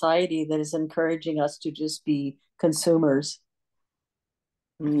of society that is encouraging us to just be consumers.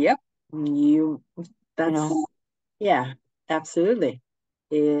 Yep. That's, yeah, absolutely.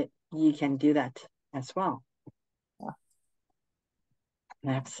 You can do that as well. Yeah.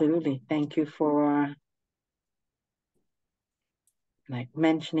 Absolutely. Thank you for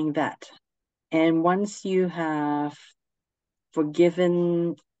mentioning that. And once you have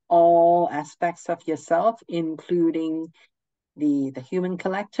forgiven all aspects of yourself, including the human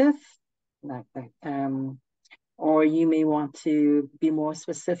collective, or you may want to be more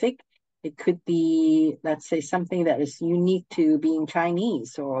specific. It could be, let's say, something that is unique to being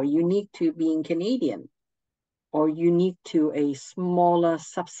Chinese or unique to being Canadian or unique to a smaller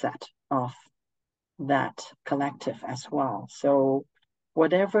subset of that collective as well. So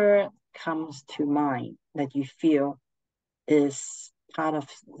whatever comes to mind that you feel is part of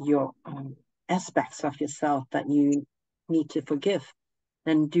your aspects of yourself that you need to forgive,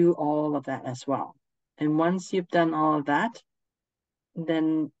 then do all of that as well. And once you've done all of that,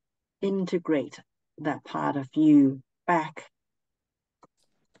 then integrate that part of you back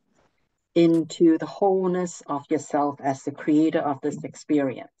into the wholeness of yourself as the creator of this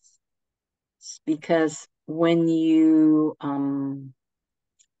experience. Because when you,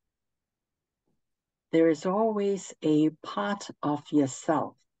 there is always a part of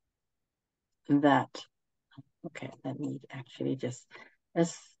yourself that, okay, let me actually just,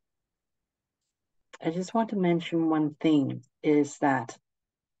 I just want to mention one thing is that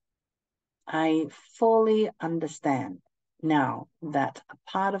I fully understand now that a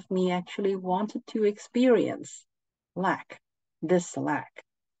part of me actually wanted to experience this lack.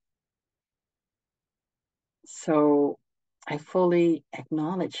 So I fully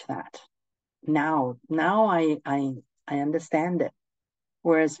acknowledge that. Now I understand it.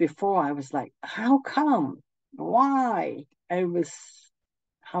 Whereas before I was like, how come? Why?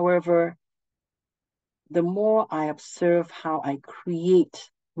 However, the more I observe how I create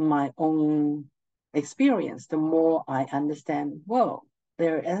my own experience, the more I understand, whoa,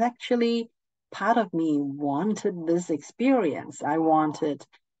 there is actually part of me wanted this experience. I wanted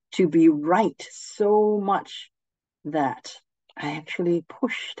to be right so much that I actually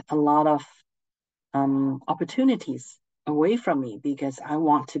pushed a lot of opportunities away from me because I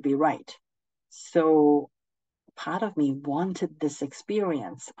want to be right. So part of me wanted this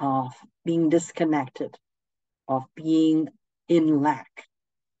experience of being disconnected, of being in lack.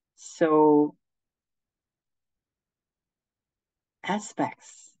 So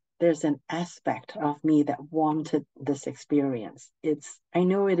there's an aspect of me that wanted this experience. I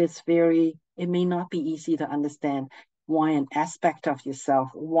know it may not be easy to understand why an aspect of yourself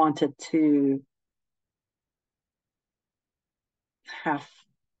wanted to have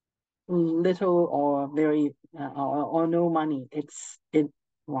little or very or no money.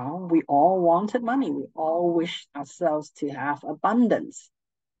 Well, we all wanted money. We all wish ourselves to have abundance.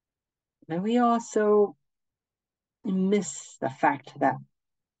 But we also miss the fact that,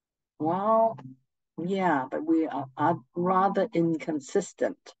 well, yeah, but we are rather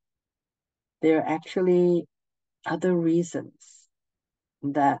inconsistent. There are actually other reasons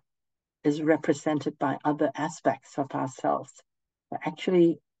that is represented by other aspects of ourselves that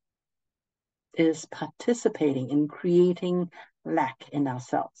actually is participating in creating lack in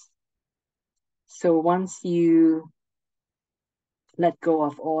ourselves. So once you let go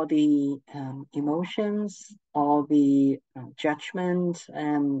of all the emotions, all the judgment,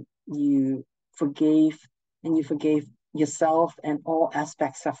 and you forgave yourself and all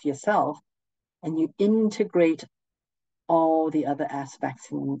aspects of yourself, and you integrate all the other aspects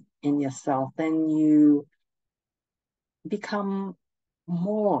in yourself, then you become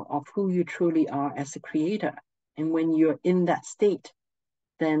more of who you truly are as a creator. And when you're in that state,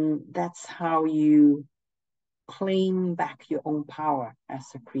 then that's how you claim back your own power as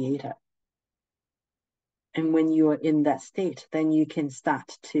a creator. And when you are in that state, then you can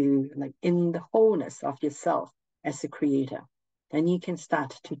start to, like, in the wholeness of yourself as a creator, then you can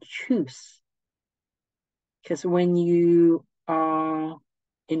start to choose. Because when you are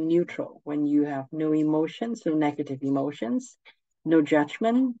in neutral, when you have no emotions, no negative emotions, no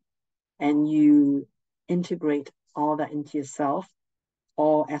judgment, and you integrate all that into yourself,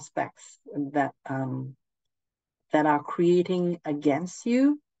 all aspects that are creating against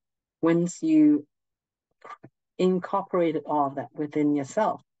you, once you incorporated all of that within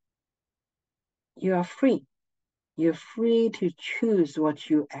yourself, you are free. You're free to choose what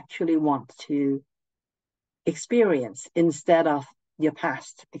you actually want to experience instead of your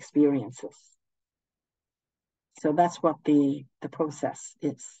past experiences. So that's what the process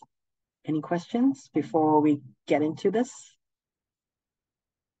is. Any questions before we get into this?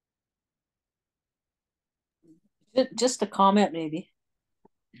 Just a comment, maybe.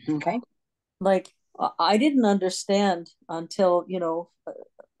 Okay. Like, I didn't understand until,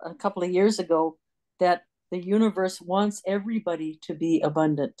 a couple of years ago that the universe wants everybody to be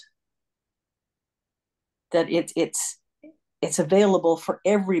abundant. That it's available for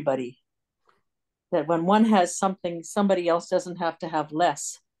everybody. That when one has something, somebody else doesn't have to have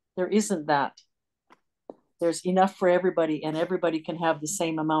less. There isn't that. There's enough for everybody, and everybody can have the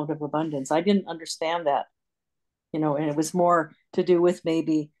same amount of abundance. I didn't understand that, and it was more to do with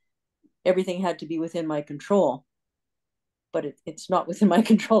maybe everything had to be within my control, but it's not within my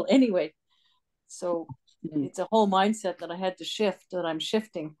control anyway. So it's a whole mindset that I had to shift, that I'm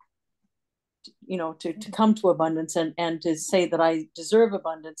shifting, to come to abundance, and to say that I deserve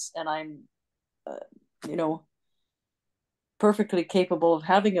abundance, and I'm, perfectly capable of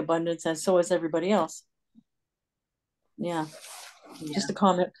having abundance, and so is everybody else. Yeah. Just a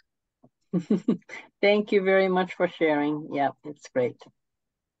comment. Thank you very much for sharing. Yeah, it's great.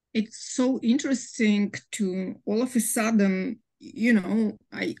 It's so interesting to all of a sudden,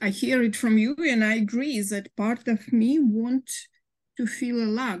 I hear it from you, and I agree that part of me want to feel a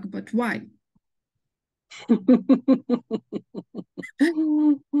lack, but why? It's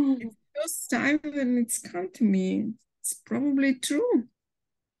the first time when it's come to me. It's probably true.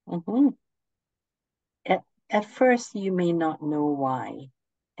 Mm-hmm. At first, you may not know why.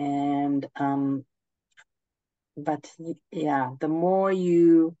 And But yeah, the more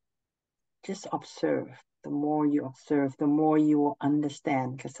you just observe, the more you observe, the more you will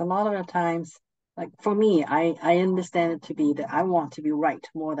understand. Because a lot of the times, like for me, I understand it to be that I want to be right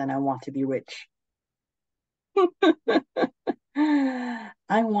more than I want to be rich.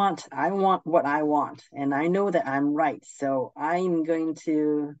 I want what I want, and I know that I'm right. So I'm going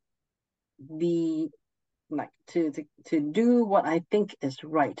to be like to do what I think is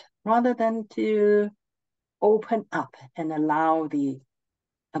right, rather than to open up and allow the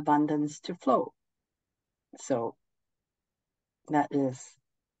abundance to flow. So that is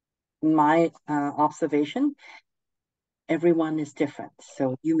my observation. Everyone is different,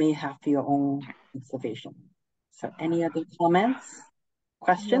 so you may have your own observation. So, any other comments,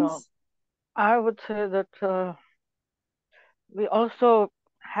 questions? I would say that we also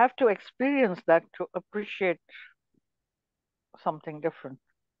have to experience that to appreciate something different.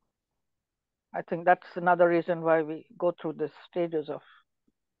 I think that's another reason why we go through the stages of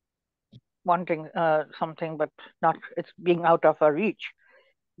wanting something, but not it's being out of our reach.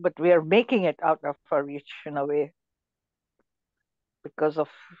 But we are making it out of our reach in a way because of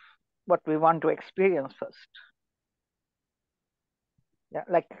what we want to experience first. Yeah,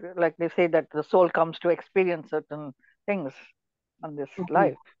 like they say that the soul comes to experience certain things on this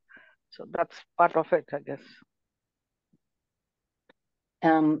life. So that's part of it, I guess.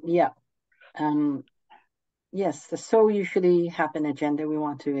 Yeah. Yes, the soul usually have an agenda. We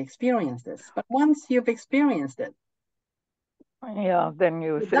want to experience this, but once you've experienced it, yeah, then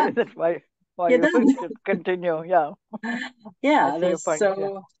you say done. that why You're you done. should continue. Yeah. Yeah, I see your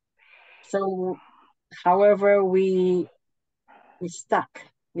point. so. However, we stuck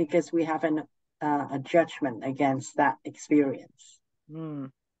because we have a judgment against that experience.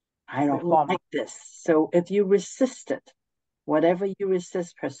 I don't like this. So if you resist it, whatever you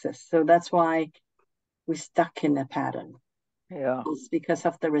resist persists. So that's why we're stuck in a pattern. Yeah. It's because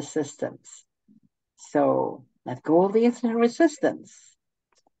of the resistance. So let go of the resistance.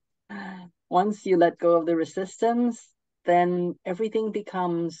 Once you let go of the resistance, then everything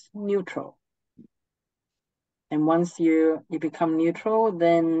becomes neutral. And once you become neutral,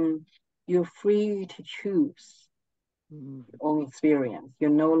 then you're free to choose your own experience. You're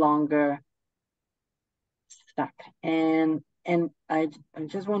no longer stuck. And I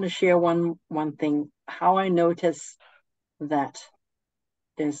just want to share one thing. How I notice that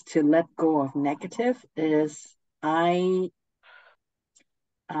is to let go of negative is I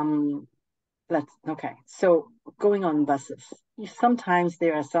okay. So going on buses, sometimes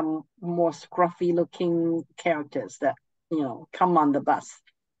there are some more scruffy looking characters that come on the bus.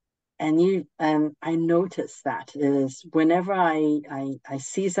 And I notice that is whenever I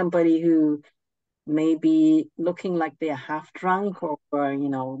see somebody who may be looking like they're half drunk, or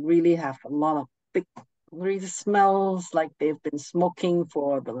really have a lot of big, really smells like they've been smoking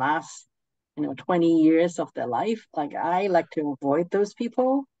for the last 20 years of their life. Like, I like to avoid those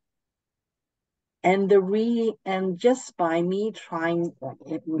people. And just by me trying, like,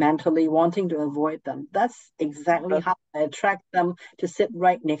 mentally wanting to avoid them, that's exactly how I attract them to sit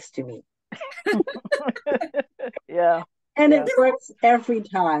right next to me. Yeah. And it works every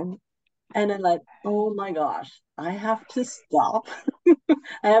time. And then, like, oh my gosh, I have to stop.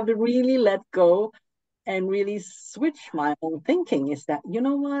 I have to really let go and really switch my own thinking. Is that, you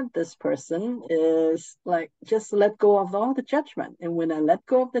know what, this person is like, just let go of all the judgment. And when I let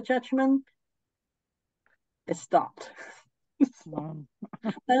go of the judgment, it stopped.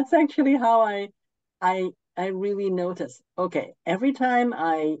 That's actually how I really notice. Okay, every time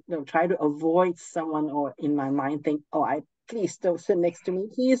I try to avoid someone, or in my mind think, oh, please don't sit next to me.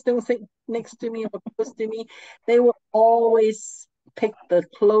 Please don't sit next to me or close to me. They will always pick the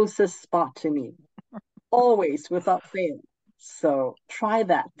closest spot to me, always, without fail. So try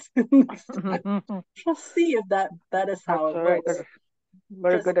that next time. Just see if that is how it works.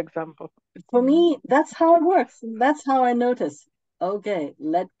 Very good example. For me, that's how it works. That's how I notice. Okay,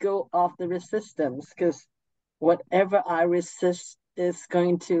 let go of the resistance, because whatever I resist is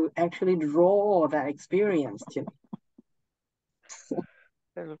going to actually draw that experience to me.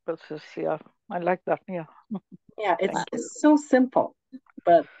 It'll persist, yeah. I like that, yeah. Yeah, it's so simple.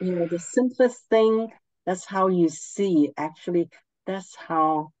 But the simplest thing, that's how you see, actually, that's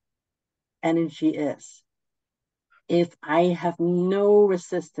how energy is. If I have no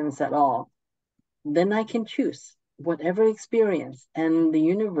resistance at all, then I can choose whatever experience, and the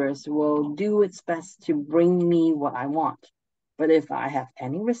universe will do its best to bring me what I want. But if I have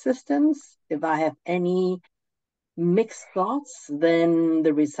any resistance, if I have any mixed thoughts, then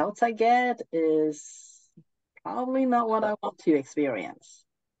the results I get is probably not what I want to experience.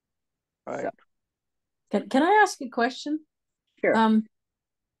 Right. Can I ask a question? Sure.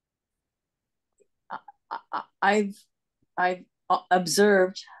 I've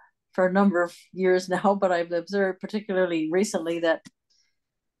observed for a number of years now, but I've observed particularly recently that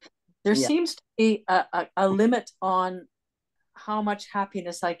there seems to be a limit on how much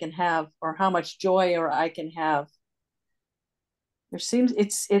happiness I can have or how much joy or I can have. There seems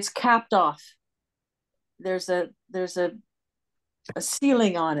it's capped off. There's a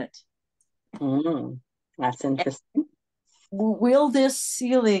ceiling on it. That's interesting. Will this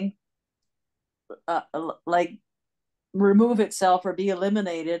ceiling like remove itself or be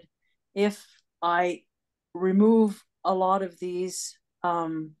eliminated if I remove a lot of these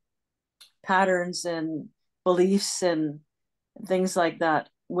patterns and beliefs and things like that?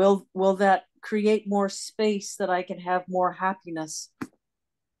 Will that create more space that I can have more happiness?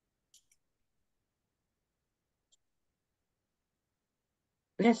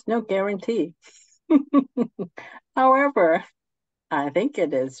 There's no guarantee. However, I think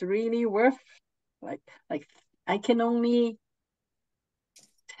it is really worth, like I can only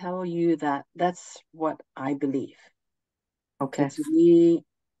tell you that that's what I believe. Okay.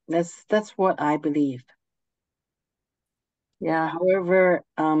 That's what I believe. Yeah. However,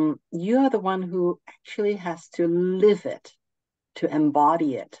 you are the one who actually has to live it, to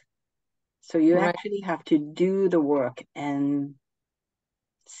embody it. So you actually have to do the work and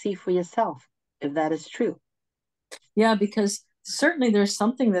see for yourself if that is true. Yeah, because certainly there's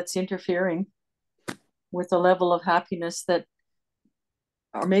something that's interfering with the level of happiness that,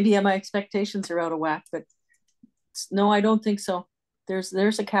 or maybe my expectations are out of whack, but no, I don't think so.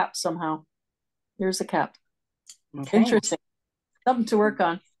 There's a cap somehow. There's a cap. Okay. Interesting. Something to work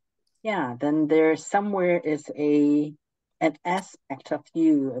on. Yeah, then there somewhere is an aspect of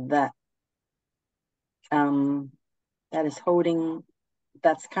you that that is holding,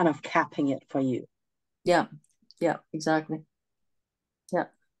 that's kind of capping it for you. Yeah, exactly. Yeah,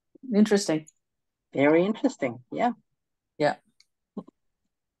 interesting. Very interesting. Yeah.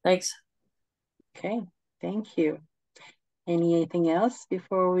 Thanks. Okay, thank you. Anything else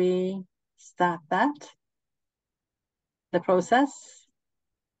before we start the process?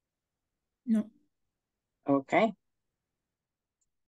 No. Okay.